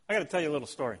I got to tell you a little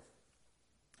story.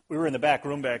 We were in the back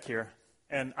room back here,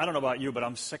 and I don't know about you, but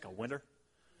I'm sick of winter.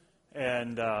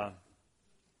 And,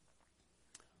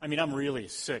 I'm really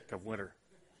sick of winter.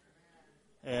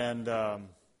 And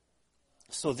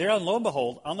so there, lo and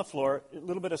behold, on the floor, a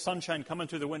little bit of sunshine coming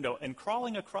through the window, and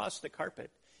crawling across the carpet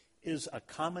is a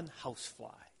common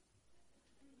housefly.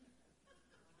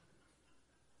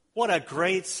 What a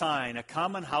great sign, a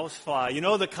common housefly. You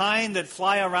know, the kind that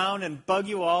fly around and bug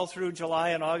you all through July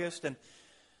and August. And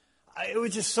it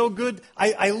was just so good.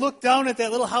 I looked down at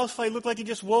that little housefly. It looked like he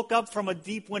just woke up from a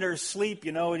deep winter sleep,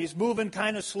 and he's moving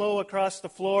kind of slow across the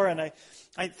floor. And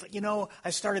I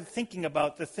started thinking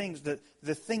about the things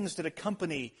that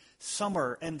accompany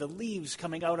summer, and the leaves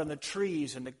coming out on the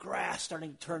trees, and the grass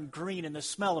starting to turn green, and the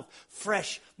smell of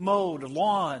fresh mowed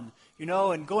lawn,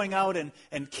 and going out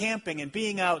and camping and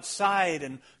being outside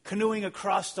and canoeing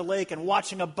across the lake and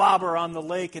watching a bobber on the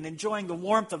lake and enjoying the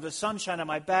warmth of the sunshine on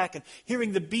my back and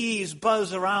hearing the bees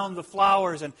buzz around the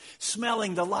flowers and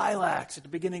smelling the lilacs at the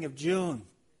beginning of June.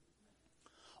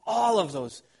 All of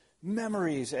those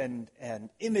memories and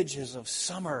images of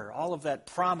summer, all of that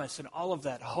promise and all of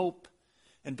that hope.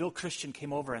 And Bill Christian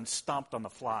came over and stomped on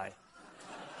the fly.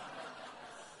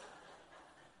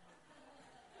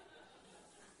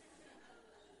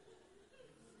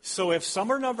 So if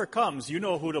summer never comes, you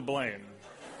know who to blame.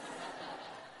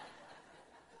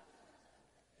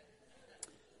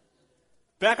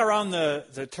 Back around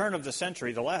the turn of the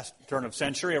century, the last turn of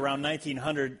century, around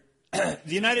 1900, the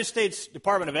United States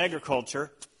Department of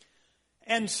Agriculture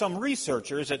and some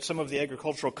researchers at some of the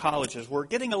agricultural colleges were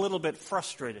getting a little bit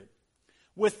frustrated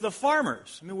with the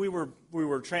farmers. We were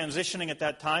transitioning at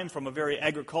that time from a very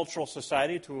agricultural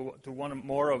society to one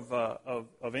more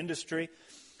of industry.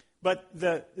 But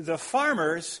the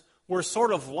farmers were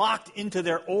sort of locked into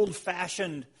their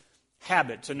old-fashioned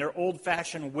habits and their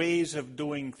old-fashioned ways of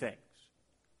doing things.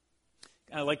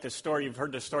 I like this story. You've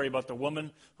heard the story about the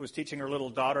woman who was teaching her little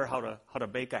daughter how to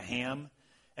bake a ham.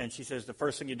 And she says the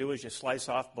first thing you do is you slice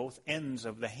off both ends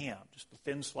of the ham, just a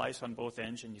thin slice on both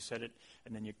ends, and you set it,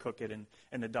 and then you cook it.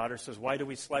 And the daughter says, "Why do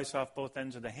we slice off both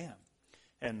ends of the ham?"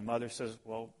 And the mother says,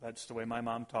 "Well, that's the way my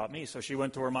mom taught me." So she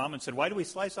went to her mom and said, "Why do we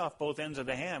slice off both ends of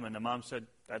the ham?" And the mom said,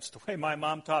 "That's the way my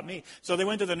mom taught me." So they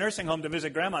went to the nursing home to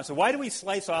visit grandma and said, "Why do we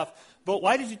slice off both?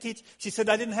 Why did you teach?" She said,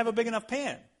 "I didn't have a big enough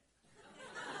pan."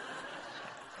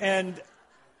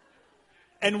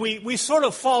 And we sort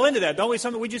of fall into that, don't we?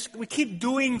 We keep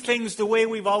doing things the way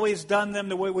we've always done them,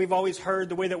 the way we've always heard,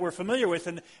 the way that we're familiar with.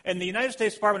 And the United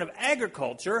States Department of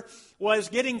Agriculture was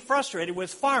getting frustrated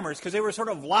with farmers because they were sort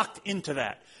of locked into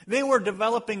that. They were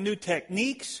developing new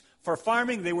techniques for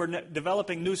farming. They were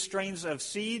developing new strains of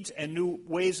seeds and new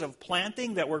ways of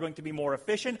planting that were going to be more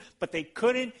efficient, but they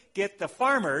couldn't get the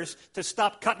farmers to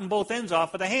stop cutting both ends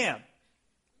off of the ham.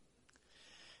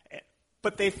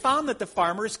 But they found that the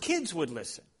farmers' kids would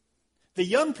listen. The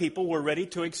young people were ready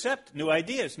to accept new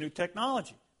ideas, new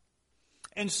technology.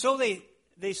 And so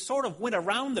they sort of went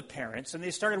around the parents, and they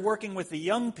started working with the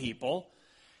young people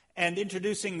and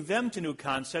introducing them to new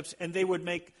concepts, and they would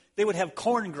have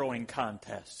corn growing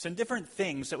contests and different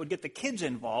things that would get the kids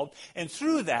involved. And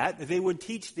through that, they would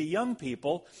teach the young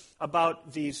people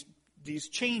about these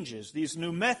changes, these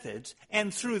new methods.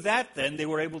 And through that, then, they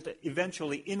were able to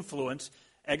eventually influence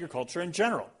agriculture in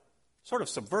general. Sort of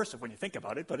subversive when you think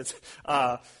about it, but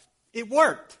it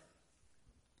worked.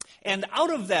 And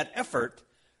out of that effort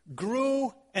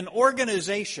grew an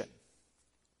organization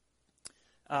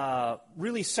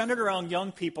really centered around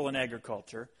young people in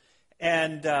agriculture.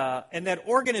 And that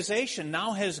organization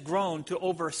now has grown to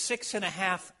over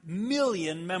 6.5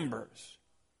 million members.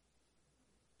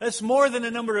 That's more than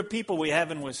the number of people we have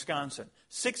in Wisconsin.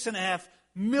 6.5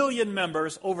 million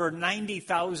members, over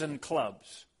 90,000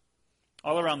 clubs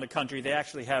all around the country. They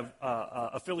actually have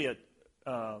affiliate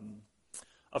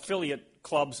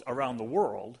clubs around the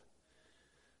world.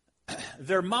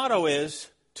 Their motto is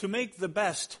to make the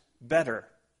best better.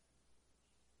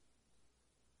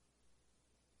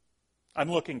 I'm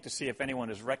looking to see if anyone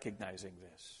is recognizing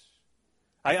this.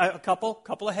 A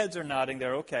couple of heads are nodding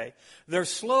there. Okay. Their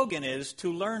slogan is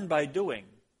to learn by doing.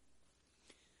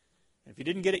 If you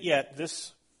didn't get it yet,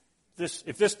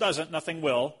 if this doesn't, nothing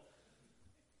will.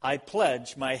 I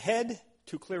pledge my head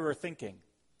to clearer thinking,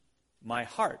 my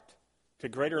heart to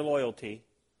greater loyalty,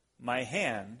 my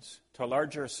hands to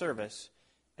larger service,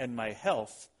 and my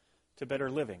health to better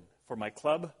living for my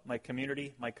club, my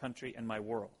community, my country, and my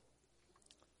world.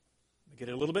 Let me get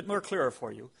it a little bit more clearer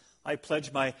for you. I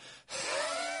pledge my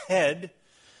head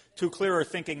to clearer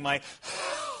thinking, my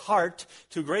heart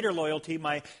to greater loyalty,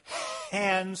 my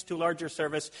hands to larger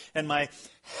service, and my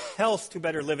health to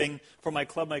better living for my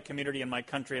club, my community, and my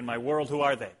country, and my world. Who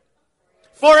are they?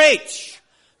 4-H.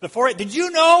 The 4-H. Did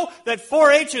you know that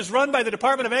 4-H is run by the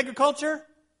Department of Agriculture?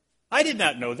 I did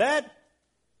not know that.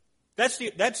 That's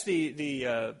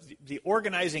the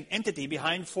organizing entity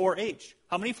behind 4-H.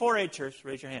 How many 4-Hers?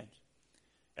 Raise your hands.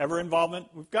 Ever involvement?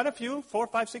 We've got a few, 4,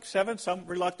 5, 6, 7, some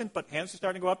reluctant, but hands are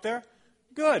starting to go up there.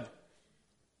 Good.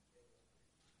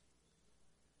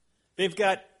 They've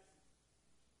got,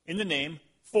 in the name,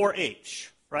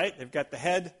 4-H, right? They've got the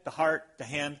head, the heart, the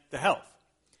hand, the health.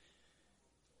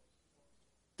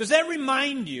 Does that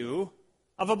remind you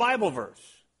of a Bible verse?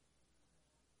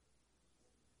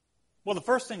 Well, the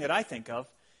first thing that I think of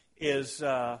is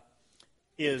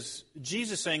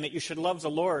Jesus saying that you should love the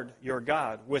Lord your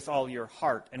God with all your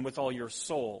heart and with all your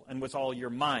soul and with all your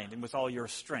mind and with all your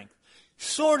strength.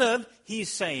 Sort of,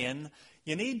 he's saying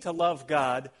you need to love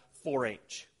God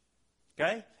 4-H.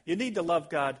 Okay? You need to love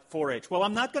God 4-H. Well,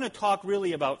 I'm not going to talk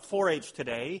really about 4-H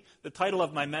today. The title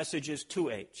of my message is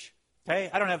 2-H. Okay?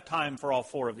 I don't have time for all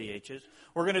 4 of the H's.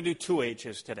 We're going to do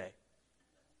 2-H's today.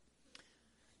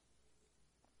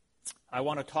 I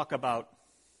want to talk about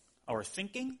our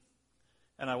thinking,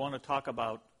 and I want to talk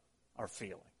about our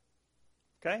feeling.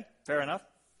 Okay? Fair enough?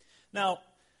 Now,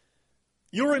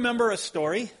 you'll remember a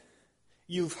story.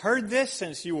 You've heard this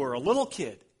since you were a little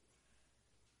kid.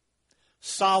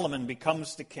 Solomon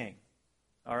becomes the king.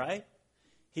 All right?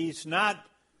 He's not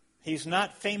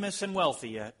famous and wealthy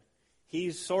yet.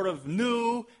 He's sort of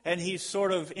new, and he's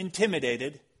sort of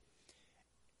intimidated.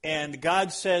 And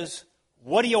God says,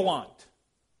 "What do you want?"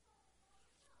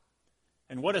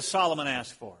 And what does Solomon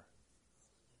ask for?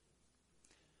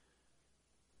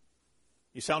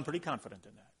 You sound pretty confident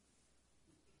in that.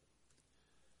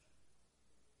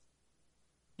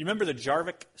 You remember the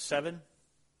Jarvik 7,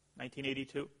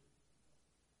 1982?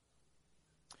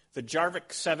 The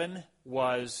Jarvik 7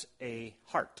 was a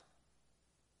heart,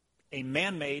 a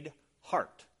man-made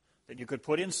heart that you could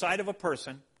put inside of a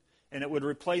person, and it would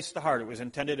replace the heart. It was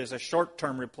intended as a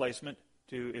short-term replacement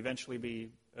to eventually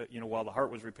be, while the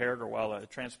heart was repaired or while a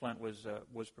transplant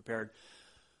was prepared.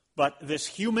 But this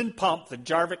human pump, the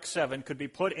Jarvik 7, could be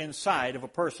put inside of a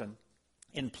person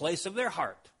in place of their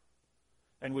heart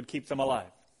and would keep them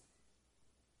alive.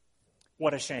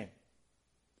 What a shame.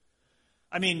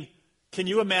 I mean, can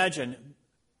you imagine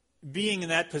being in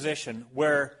that position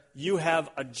where you have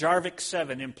a Jarvik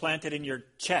 7 implanted in your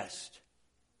chest,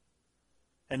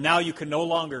 and now you can no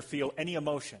longer feel any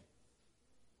emotion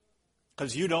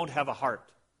because you don't have a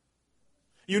heart?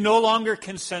 You no longer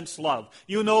can sense love.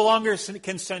 You no longer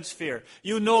can sense fear.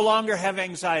 You no longer have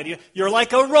anxiety. You're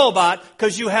like a robot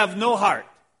because you have no heart.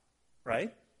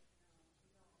 Right?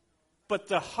 But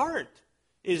the heart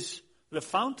is the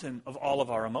fountain of all of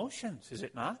our emotions, is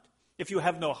it not? If you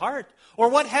have no heart. Or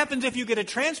what happens if you get a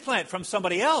transplant from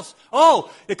somebody else?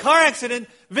 Oh, the car accident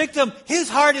victim, his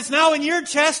heart is now in your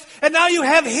chest, and now you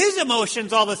have his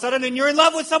emotions all of a sudden, and you're in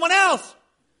love with someone else.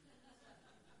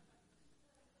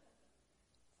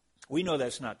 We know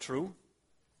that's not true.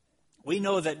 We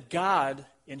know that God,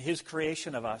 in His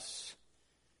creation of us,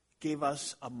 gave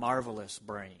us a marvelous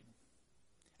brain.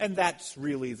 And that's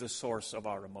really the source of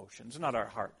our emotions, not our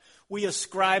heart. We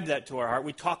ascribe that to our heart.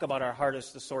 We talk about our heart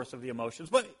as the source of the emotions.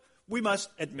 But we must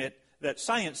admit that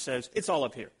science says it's all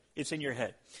up here. It's in your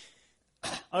head.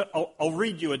 I'll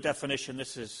read you a definition.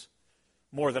 This is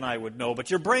more than I would know. But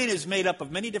your brain is made up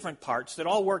of many different parts that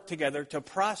all work together to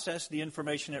process the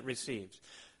information it receives.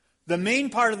 The main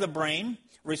part of the brain,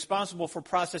 responsible for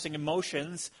processing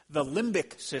emotions, the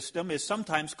limbic system, is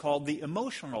sometimes called the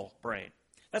emotional brain.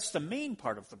 That's the main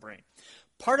part of the brain.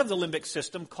 Part of the limbic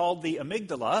system, called the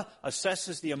amygdala,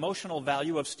 assesses the emotional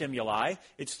value of stimuli.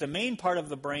 It's the main part of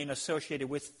the brain associated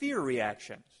with fear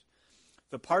reactions.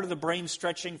 The part of the brain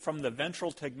stretching from the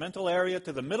ventral tegmental area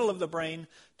to the middle of the brain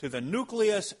to the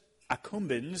nucleus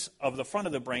accumbens of the front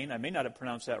of the brain, I may not have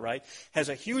pronounced that right, has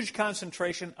a huge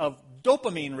concentration of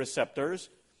dopamine receptors,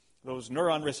 those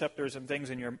neuron receptors and things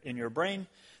in your brain,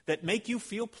 that make you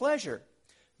feel pleasure.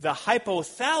 The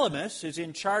hypothalamus is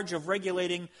in charge of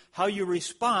regulating how you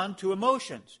respond to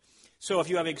emotions. So if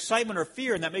you have excitement or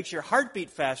fear and that makes your heart beat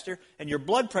faster and your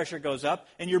blood pressure goes up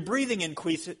and your breathing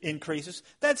increases,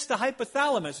 that's the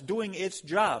hypothalamus doing its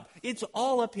job. It's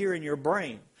all up here in your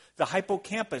brain. The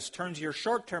hippocampus turns your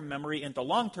short-term memory into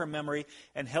long-term memory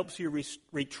and helps you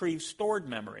retrieve stored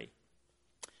memory.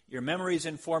 Your memories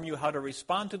inform you how to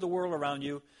respond to the world around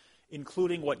you,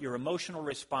 including what your emotional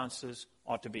responses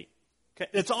ought to be. Okay?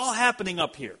 It's all happening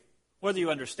up here, whether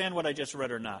you understand what I just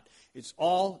read or not. It's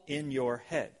all in your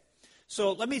head.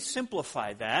 So let me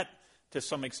simplify that to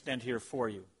some extent here for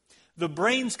you. the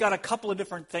brain's got a couple of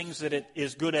different things that it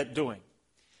is good at doing.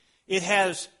 It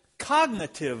has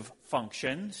cognitive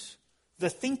functions, the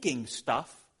thinking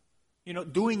stuff,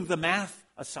 doing the math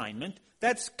assignment.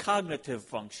 That's cognitive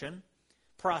function,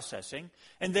 processing.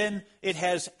 And then it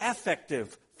has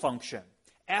affective function.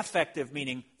 Affective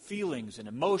meaning feelings and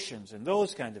emotions and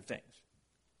those kind of things.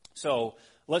 So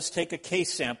let's take a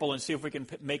case sample and see if we can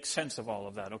make sense of all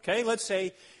of that, okay? Let's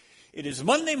say it is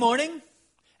Monday morning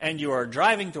and you are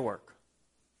driving to work.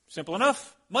 Simple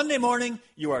enough. Monday morning,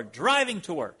 you are driving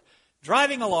to work.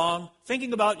 Driving along,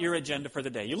 thinking about your agenda for the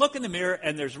day. You look in the mirror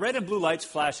and there's red and blue lights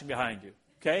flashing behind you,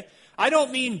 okay? I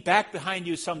don't mean back behind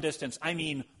you some distance. I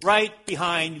mean right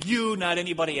behind you, not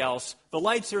anybody else. The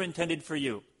lights are intended for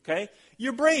you, okay?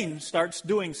 Your brain starts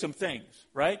doing some things,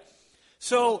 right?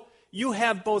 So you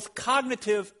have both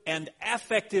cognitive and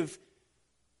affective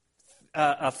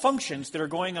functions that are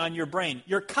going on in your brain.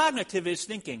 Your cognitive is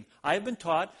thinking. I have been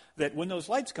taught that when those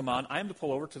lights come on, I am to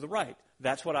pull over to the right.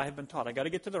 That's what I have been taught. I got to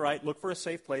get to the right, look for a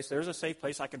safe place. There's a safe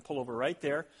place. I can pull over right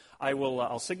there.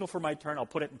 I'll signal for my turn. I'll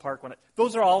put it in park.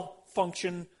 Those are all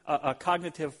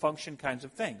cognitive function kinds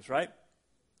of things, right?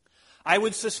 I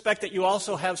would suspect that you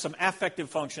also have some affective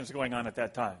functions going on at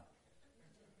that time.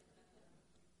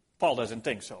 Paul doesn't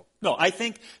think so. No, I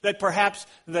think that perhaps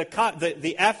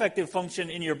the affective function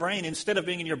in your brain, instead of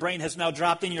being in your brain, has now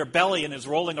dropped in your belly and is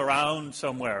rolling around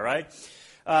somewhere, right?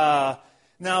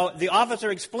 Now, the officer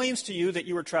explains to you that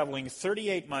you were traveling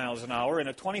 38 miles an hour in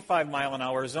a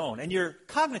 25-mile-an-hour zone. And your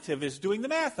cognitive is doing the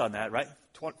math on that, right?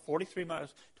 43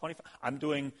 miles, 25. I'm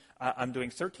doing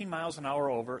 13 miles an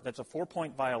hour over. That's a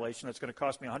 4-point violation. That's going to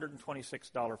cost me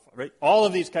 $126. Right? All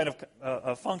of these kind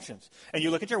of functions. And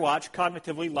you look at your watch,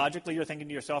 cognitively, logically, you're thinking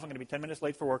to yourself, I'm going to be 10 minutes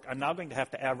late for work. I'm now going to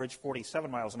have to average 47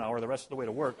 miles an hour the rest of the way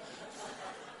to work.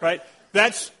 Right?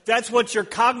 That's what your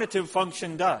cognitive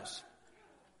function does.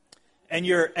 And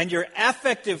your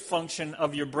affective function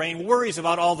of your brain worries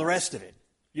about all the rest of it.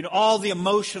 All the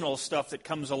emotional stuff that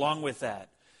comes along with that.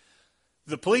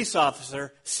 The police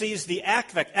officer sees the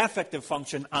affective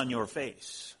function on your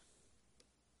face.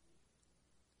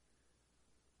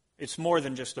 It's more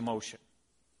than just emotion.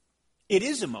 It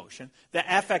is emotion. The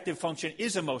affective function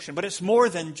is emotion, but it's more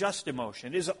than just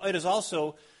emotion. It is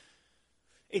also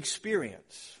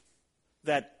experience.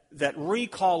 That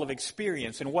recall of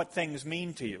experience and what things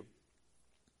mean to you.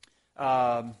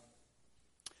 What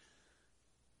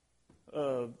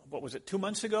was it, 2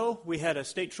 months ago? We had a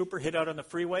state trooper hit out on the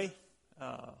freeway.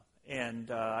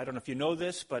 And I don't know if you know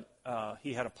this, but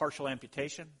he had a partial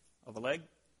amputation of a leg.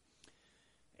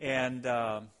 And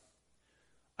I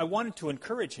wanted to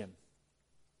encourage him.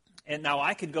 And now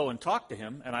I could go and talk to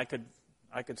him, and I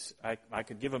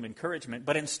could give him encouragement.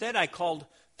 But instead I called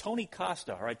Tony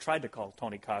Costa, or I tried to call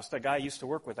Tony Costa, a guy I used to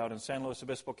work with out in San Luis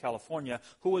Obispo, California,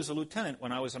 who was a lieutenant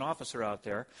when I was an officer out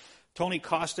there. Tony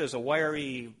Costa is a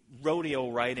wiry,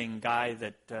 rodeo-riding guy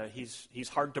that he's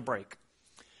hard to break.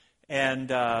 And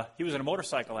he was in a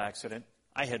motorcycle accident,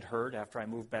 I had heard after I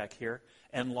moved back here,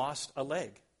 and lost a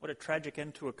leg. What a tragic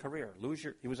end to a career.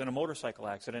 He was in a motorcycle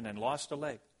accident and lost a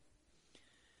leg.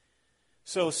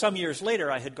 So some years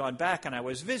later, I had gone back and I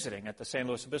was visiting at the San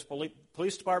Luis Obispo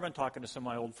Police Department, talking to some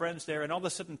of my old friends there, and all of a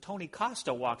sudden Tony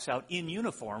Costa walks out in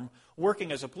uniform,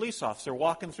 working as a police officer,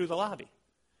 walking through the lobby.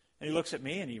 And he looks at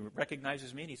me and he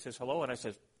recognizes me and he says, hello, and I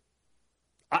said,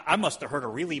 I must have heard a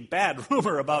really bad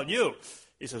rumor about you.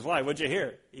 He says, why? What'd you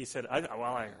hear? He said,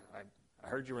 I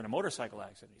heard you were in a motorcycle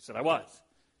accident. He said, I was.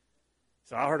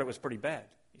 So I heard it was pretty bad.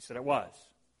 He said, it was.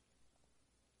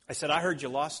 I said, I heard you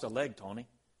lost a leg, Tony.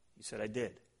 He said, I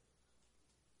did.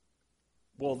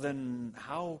 Well, then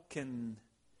how can...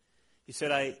 He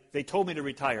said, they told me to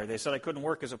retire. They said I couldn't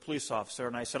work as a police officer,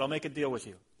 and I said, I'll make a deal with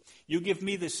you. You give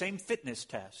me the same fitness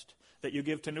test that you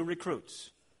give to new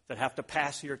recruits that have to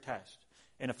pass your test.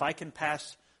 And if I can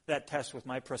pass that test with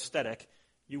my prosthetic,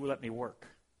 you will let me work.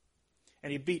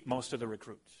 And he beat most of the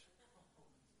recruits.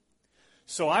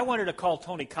 So I wanted to call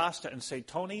Tony Costa and say,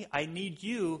 Tony, I need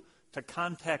you to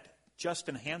contact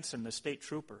Justin Hansen, the state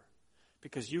trooper,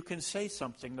 because you can say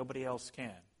something nobody else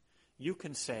can. You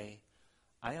can say,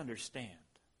 I understand.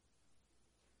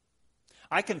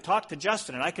 I can talk to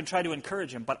Justin and I can try to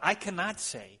encourage him, but I cannot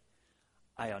say,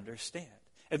 I understand.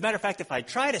 As a matter of fact, if I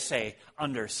try to say,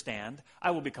 understand,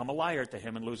 I will become a liar to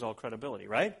him and lose all credibility,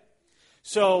 right?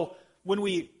 So when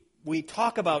we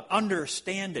talk about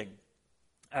understanding,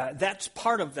 that's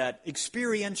part of that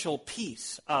experiential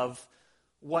piece of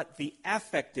what the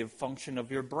affective function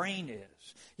of your brain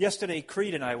is. Yesterday,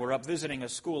 Creed and I were up visiting a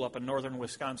school up in northern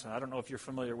Wisconsin. I don't know if you're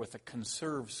familiar with a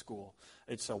conserve school.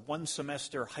 It's a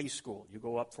one-semester high school. You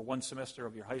go up for one semester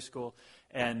of your high school,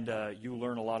 and you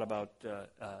learn a lot about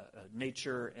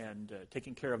nature and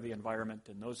taking care of the environment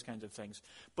and those kinds of things.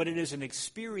 But it is an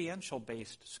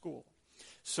experiential-based school.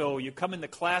 So you come in the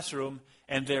classroom,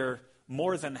 and they're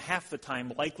more than half the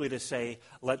time likely to say,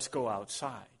 let's go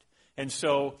outside. And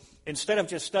so instead of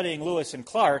just studying Lewis and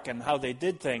Clark and how they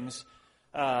did things,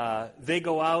 they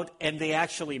go out and they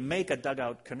actually make a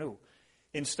dugout canoe.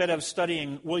 Instead of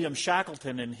studying William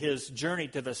Shackleton and his journey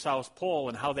to the South Pole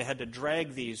and how they had to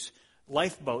drag these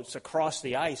lifeboats across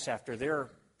the ice after their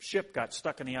ship got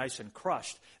stuck in the ice and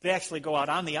crushed, they actually go out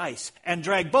on the ice and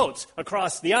drag boats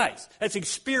across the ice. That's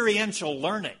experiential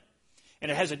learning. And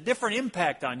it has a different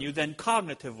impact on you than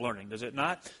cognitive learning, does it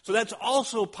not? So that's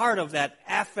also part of that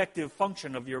affective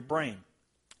function of your brain.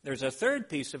 There's a third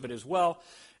piece of it as well,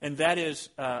 and that is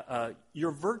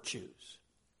your virtues.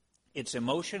 It's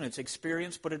emotion, it's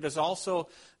experience, but it is also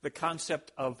the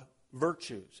concept of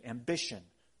virtues, ambition,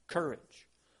 courage,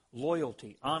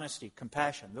 loyalty, honesty,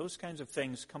 compassion. Those kinds of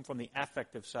things come from the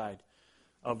affective side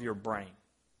of your brain.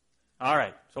 All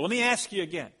right, so let me ask you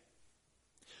again.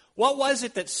 What was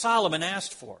it that Solomon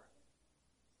asked for?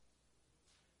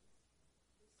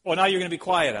 Well, now you're going to be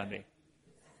quiet on me.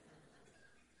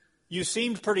 You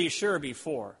seemed pretty sure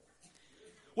before.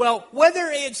 Well, whether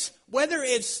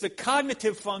it's the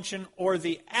cognitive function or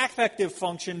the affective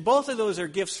function, both of those are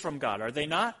gifts from God, are they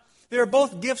not? They're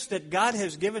both gifts that God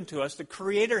has given to us, the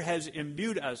Creator has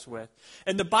imbued us with.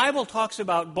 And the Bible talks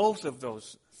about both of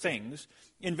those things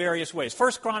in various ways.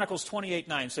 1 Chronicles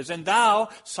 28:9 says, "And thou,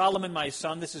 Solomon my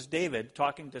son," this is David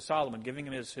talking to Solomon, giving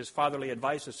him his fatherly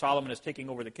advice as Solomon is taking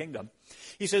over the kingdom.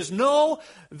 He says, "Know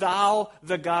thou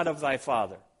the God of thy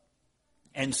father,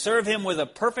 and serve him with a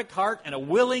perfect heart and a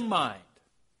willing mind."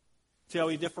 See how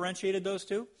he differentiated those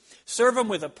two? Serve him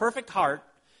with a perfect heart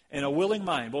and a willing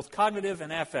mind, both cognitive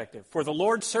and affective. "For the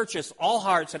Lord searcheth all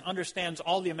hearts and understands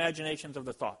all the imaginations of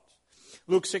the thoughts."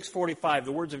 Luke 6:45,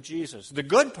 the words of Jesus. "The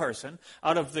good person,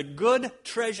 out of the good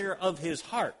treasure of his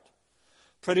heart,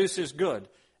 produces good.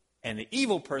 And the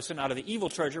evil person, out of the evil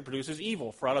treasure, produces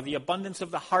evil. For out of the abundance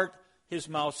of the heart, his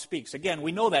mouth speaks." Again,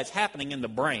 we know that's happening in the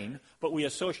brain, but we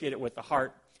associate it with the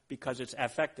heart because it's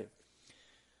affective.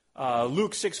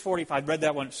 Luke 6:45, read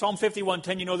that one. Psalm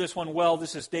 51:10, you know this one well.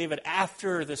 This is David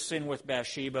after the sin with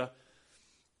Bathsheba.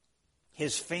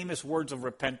 His famous words of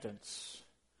repentance.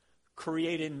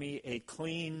 "Create in me a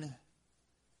clean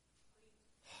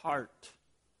heart,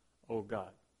 O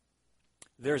God."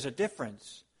 There's a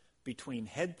difference between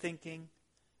head thinking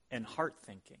and heart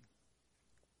thinking.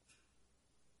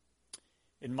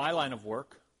 In my line of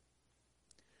work,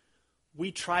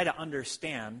 we try to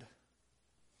understand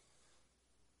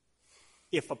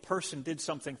if a person did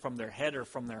something from their head or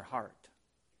from their heart.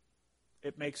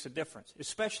 It makes a difference,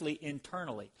 especially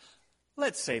internally.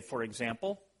 Let's say, for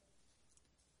example,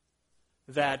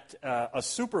 that a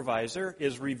supervisor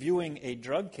is reviewing a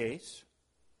drug case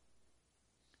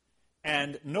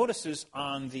and notices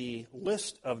on the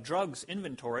list of drugs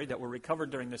inventory that were recovered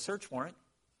during the search warrant,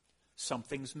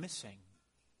 something's missing.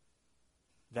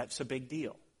 That's a big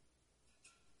deal.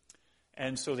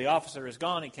 And so the officer is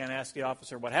gone. He can't ask the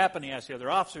officer what happened. He asks the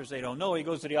other officers. They don't know. He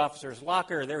goes to the officer's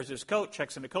locker. There's his coat,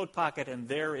 checks in the coat pocket, and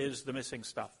there is the missing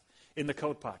stuff in the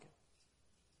coat pocket.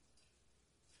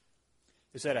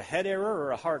 Is that a head error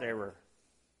or a heart error?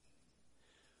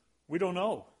 We don't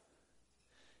know.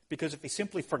 Because if he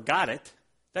simply forgot it,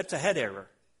 that's a head error.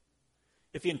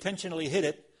 If he intentionally hid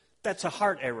it, that's a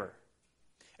heart error.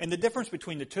 And the difference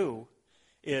between the two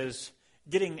is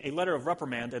getting a letter of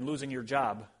reprimand and losing your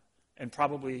job and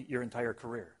probably your entire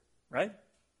career, right?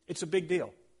 It's a big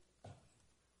deal.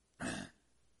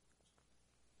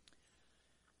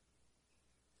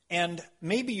 And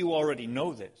maybe you already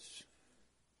know this.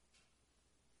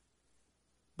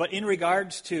 But in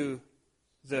regards to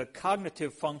the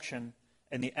cognitive function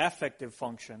and the affective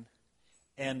function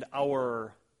and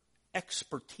our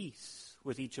expertise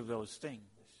with each of those things,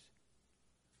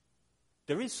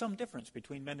 there is some difference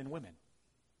between men and women.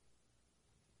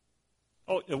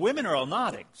 Oh, the women are all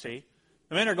nodding, see?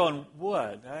 The men are going,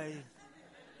 what?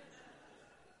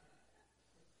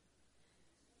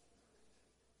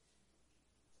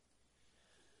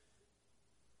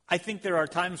 I think there are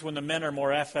times when the men are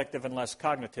more affective and less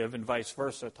cognitive, and vice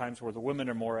versa, times where the women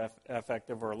are more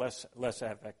affective or less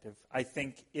affective. I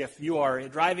think if you are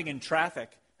driving in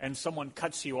traffic and someone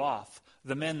cuts you off,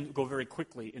 the men go very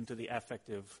quickly into the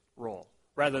affective role,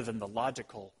 rather than the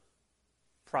logical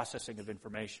processing of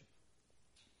information.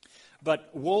 But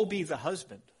woe be the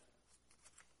husband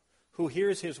who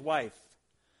hears his wife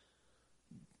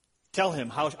tell him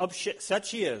how upset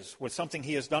she is with something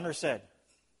he has done or said.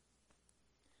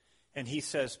 And he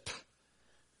says,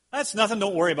 that's nothing,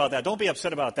 don't worry about that. Don't be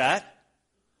upset about that.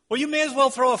 Well, you may as well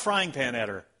throw a frying pan at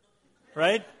her,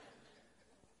 right?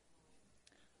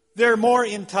 They're more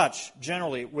in touch,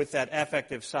 generally, with that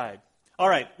affective side. All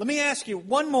right, let me ask you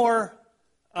one more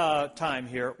time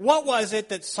here. What was it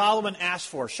that Solomon asked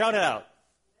for? Shout it out.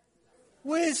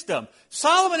 Wisdom.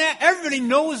 Solomon, everybody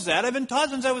knows that. I've been taught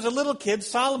since I was a little kid.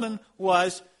 Solomon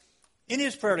was, in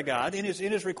his prayer to God, in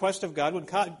his request of God, when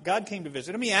God came to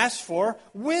visit him, he asked for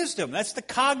wisdom. That's the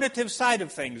cognitive side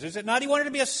of things, is it not? He wanted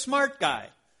to be a smart guy.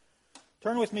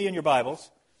 Turn with me in your Bibles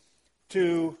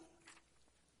to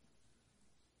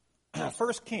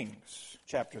 1 Kings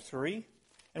chapter 3,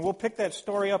 and we'll pick that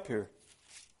story up here.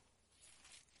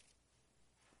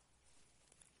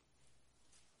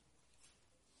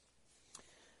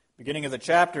 Beginning of the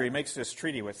chapter, he makes this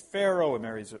treaty with Pharaoh and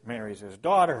marries his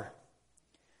daughter.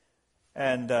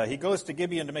 And he goes to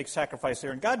Gibeon to make sacrifice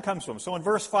there, and God comes to him. So in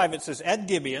verse 5 it says, at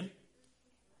Gibeon,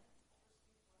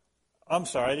 I'm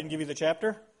sorry, I didn't give you the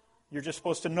chapter? You're just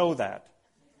supposed to know that.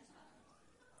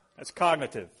 That's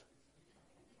cognitive.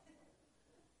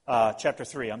 Chapter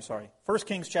 3, I'm sorry. 1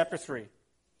 Kings chapter 3.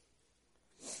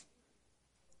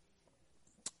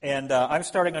 And I'm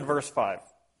starting on verse 5.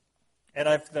 And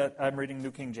I'm reading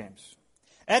New King James.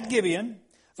 At Gibeon,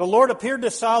 the Lord appeared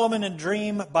to Solomon in a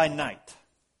dream by night.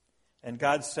 And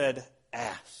God said,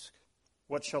 ask,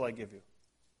 what shall I give you?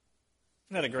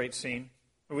 Isn't that a great scene?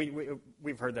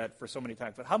 We've heard that for so many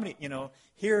times. But how many,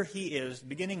 here he is,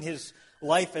 beginning his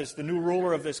life as the new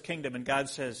ruler of this kingdom, and God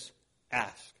says,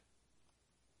 ask.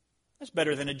 That's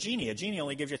better than a genie. A genie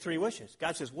only gives you 3 wishes.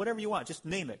 God says, whatever you want, just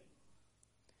name it.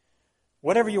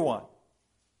 Whatever you want.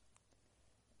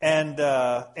 And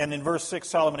in verse 6,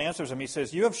 Solomon answers him. He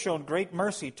says, you have shown great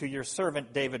mercy to your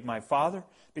servant David, my father,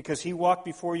 because he walked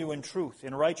before you in truth,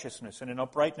 in righteousness, and in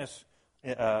uprightness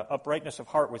of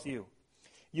heart with you.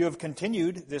 You have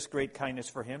continued this great kindness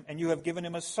for him, and you have given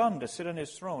him a son to sit on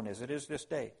his throne, as it is this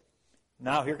day.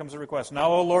 Now, here comes the request.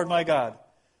 Now, O Lord my God,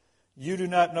 you do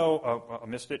not know, I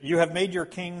missed it. You have made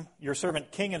your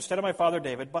servant king instead of my father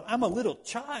David, but I'm a little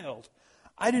child.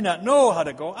 I do not know how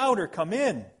to go out or come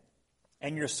in.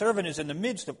 And your servant is in the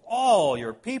midst of all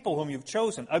your people whom you've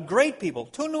chosen, a great people,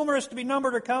 too numerous to be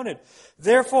numbered or counted.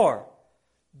 Therefore,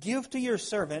 give to your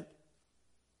servant,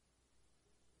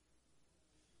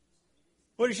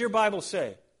 what does your Bible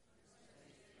say?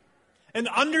 An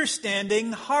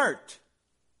understanding heart.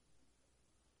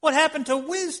 What happened to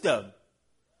wisdom?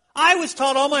 I was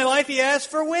taught all my life he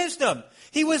asked for wisdom.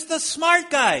 He was the smart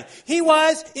guy. He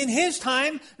was, in his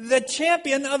time, the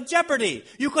champion of Jeopardy.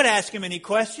 You could ask him any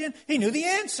question. He knew the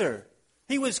answer.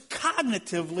 He was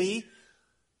cognitively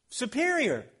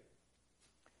superior.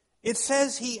 It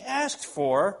says he asked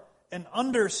for an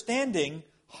understanding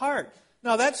heart.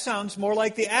 Now that sounds more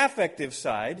like the affective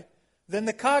side than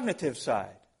the cognitive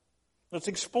side. Let's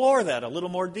explore that a little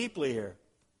more deeply here.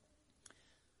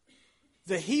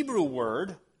 The Hebrew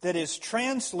word that is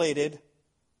translated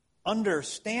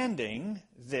understanding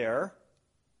there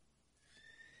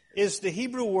is the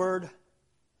Hebrew word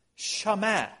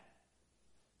shamah.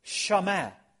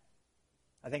 Shamah.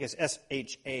 I think it's S-H-A-M-A-H.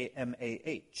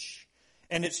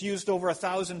 And it's used over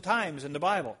 1,000 times in the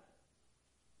Bible.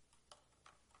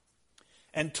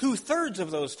 And 2/3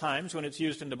 of those times when it's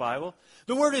used in the Bible,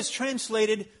 the word is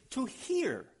translated to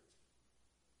hear.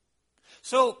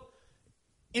 So,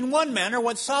 in one manner,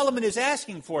 what Solomon is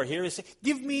asking for here is,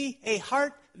 give me a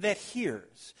heart that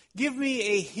hears. Give me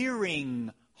a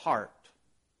hearing heart.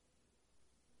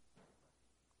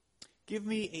 Give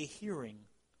me a hearing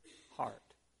heart.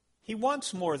 He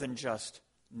wants more than just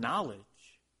knowledge.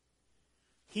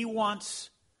 He wants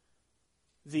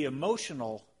the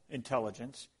emotional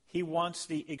intelligence. He wants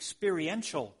the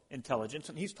experiential intelligence,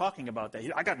 and he's talking about that.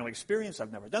 I got no experience.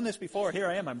 I've never done this before. Here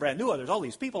I am. I'm brand new. There's all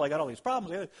these people. I got all these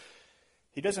problems.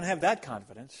 He doesn't have that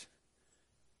confidence.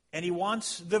 And he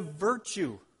wants the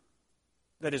virtue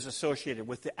that is associated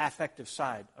with the affective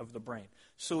side of the brain.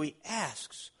 So he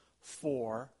asks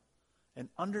for an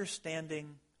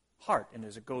understanding heart. And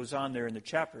as it goes on there in the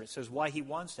chapter, it says why he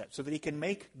wants that. So that he can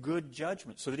make good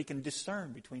judgments. So that he can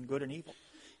discern between good and evil.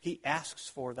 He asks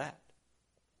for that.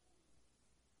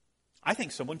 I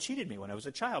think someone cheated me when I was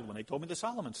a child when they told me the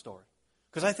Solomon story.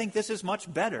 Because I think this is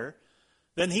much better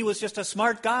than he was just a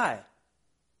smart guy.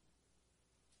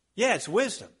 Yeah, it's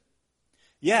wisdom.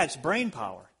 Yeah, it's brain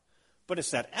power. But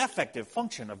it's that affective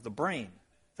function of the brain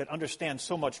that understands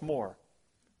so much more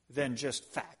than just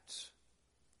facts.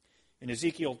 in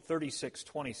Ezekiel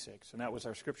 36:26, and that was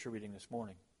our scripture reading this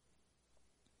morning.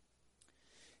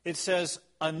 It says,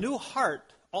 "A new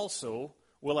heart also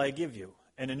will I give you,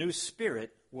 and a new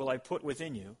spirit will I put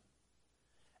within you,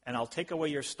 and I'll take away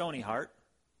your stony heart,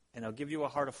 and I'll give you a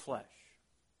heart of flesh."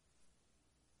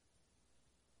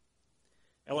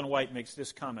 Ellen White makes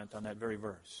this comment on that very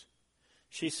verse.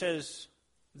 She says,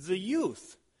 the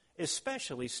youth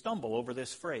especially stumble over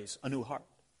this phrase, a new heart.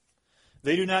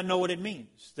 They do not know what it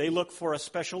means. They look for a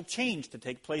special change to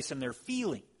take place in their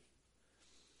feeling.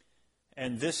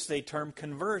 And this they term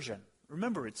conversion.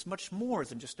 Remember, it's much more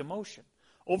than just emotion.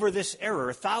 Over this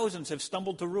error, thousands have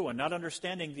stumbled to ruin, not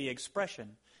understanding the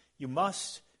expression, you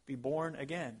must be born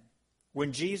again.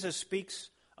 When Jesus speaks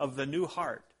of the new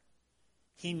heart,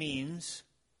 he means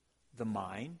the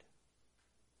mind,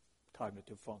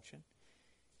 cognitive function.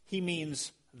 He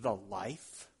means the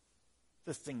life,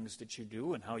 the things that you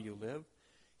do and how you live.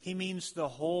 He means the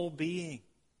whole being.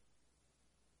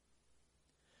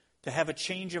 To have a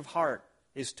change of heart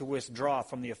is to withdraw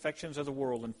from the affections of the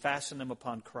world and fasten them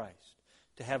upon Christ.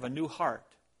 To have a new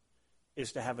heart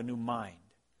is to have a new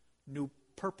mind, new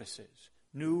purposes,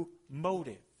 new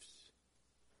motives.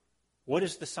 What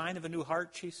is the sign of a new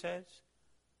heart, she says?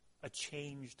 A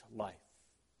changed life.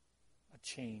 A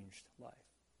changed life.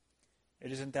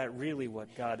 Isn't that really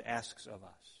what God asks of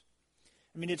us?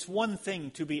 I mean, it's one thing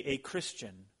to be a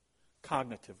Christian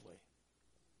cognitively.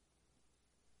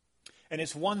 And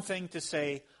it's one thing to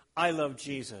say, I love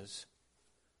Jesus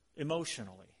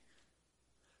emotionally.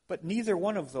 But neither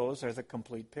one of those are the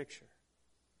complete picture.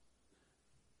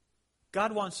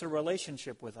 God wants a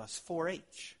relationship with us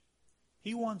 4H.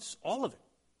 He wants all of it.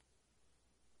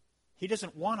 He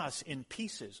doesn't want us in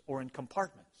pieces or in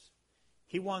compartments.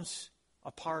 He wants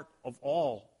a part of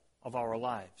all of our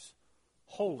lives,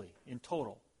 wholly, in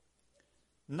total.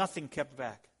 Nothing kept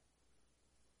back.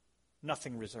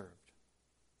 Nothing reserved.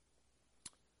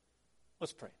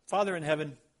 Let's pray. Father in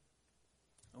heaven,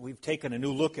 we've taken a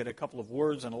new look at a couple of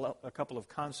words and a couple of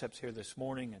concepts here this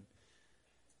morning.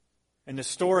 And the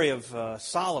story of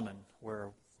Solomon,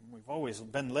 where we've always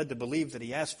been led to believe that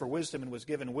he asked for wisdom and was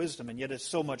given wisdom, and yet it's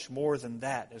so much more than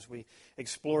that as we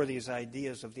explore these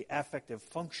ideas of the affective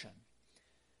function.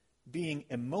 Being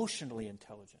emotionally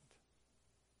intelligent,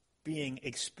 being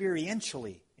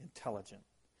experientially intelligent,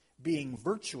 being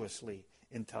virtuously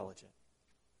intelligent.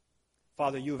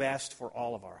 Father, you've asked for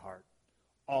all of our heart,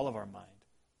 all of our mind,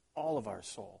 all of our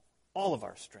soul, all of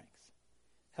our strength.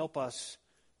 Help us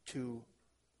to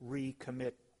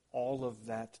recommit all of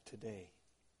that today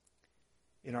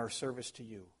in our service to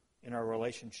you, in our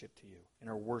relationship to you, in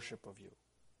our worship of you.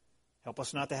 Help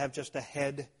us not to have just a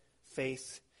head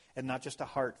faith and not just a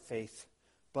heart faith,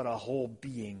 but a whole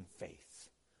being faith,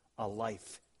 a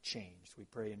life changed. We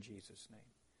pray in Jesus'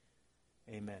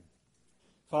 name. Amen.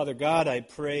 Father God, I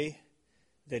pray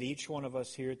that each one of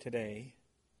us here today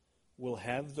will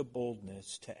have the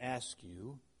boldness to ask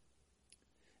you,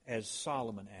 as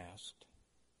Solomon asked,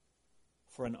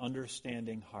 for an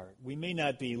understanding heart. We may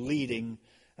not be leading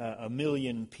a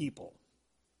million people,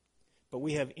 but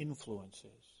we have influences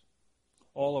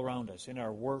all around us, in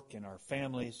our work, in our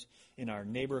families, in our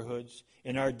neighborhoods,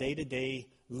 in our day-to-day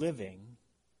living.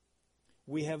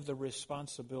 We have the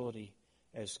responsibility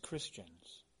as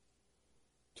Christians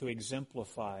to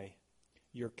exemplify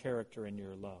your character and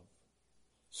your love.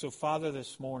 So, Father,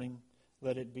 this morning,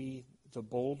 let it be the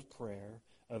bold prayer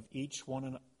of each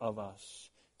one of us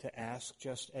to ask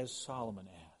just as Solomon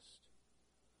asked.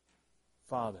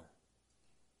 Father,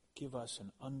 give us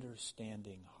an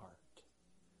understanding heart.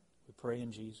 We pray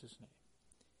in Jesus'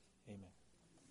 name. Amen.